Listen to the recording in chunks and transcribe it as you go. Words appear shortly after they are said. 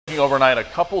Overnight, a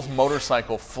couple's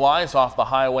motorcycle flies off the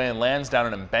highway and lands down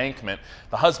an embankment.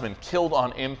 The husband killed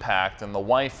on impact and the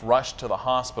wife rushed to the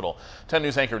hospital. 10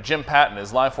 News anchor Jim Patton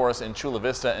is live for us in Chula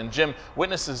Vista. And Jim,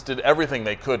 witnesses did everything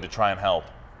they could to try and help.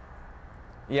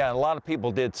 Yeah, a lot of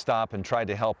people did stop and tried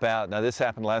to help out. Now, this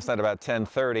happened last night about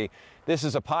 10:30. This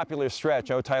is a popular stretch,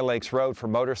 Otay Lakes Road, for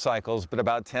motorcycles, but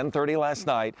about 10:30 last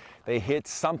night, they hit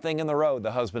something in the road,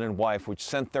 the husband and wife, which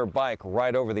sent their bike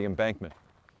right over the embankment.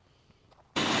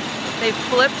 They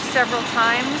flipped several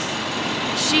times.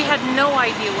 She had no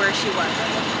idea where she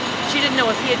was. She didn't know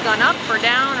if he had gone up or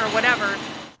down or whatever.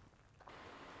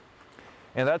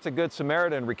 And that's a Good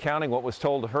Samaritan recounting what was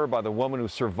told to her by the woman who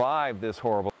survived this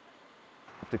horrible.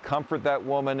 To comfort that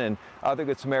woman, and other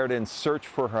Good Samaritans searched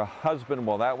for her husband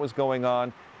while that was going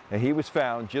on. And he was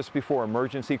found just before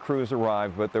emergency crews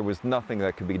arrived, but there was nothing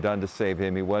that could be done to save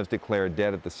him. He was declared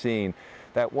dead at the scene.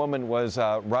 That woman was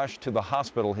rushed to the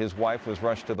hospital. His wife was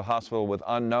rushed to the hospital with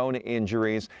unknown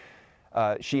injuries.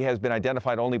 She has been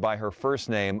identified only by her first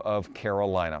name of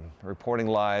Carolina. Reporting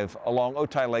live along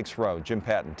Otay Lakes Road, Jim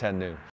Patton, 10 News.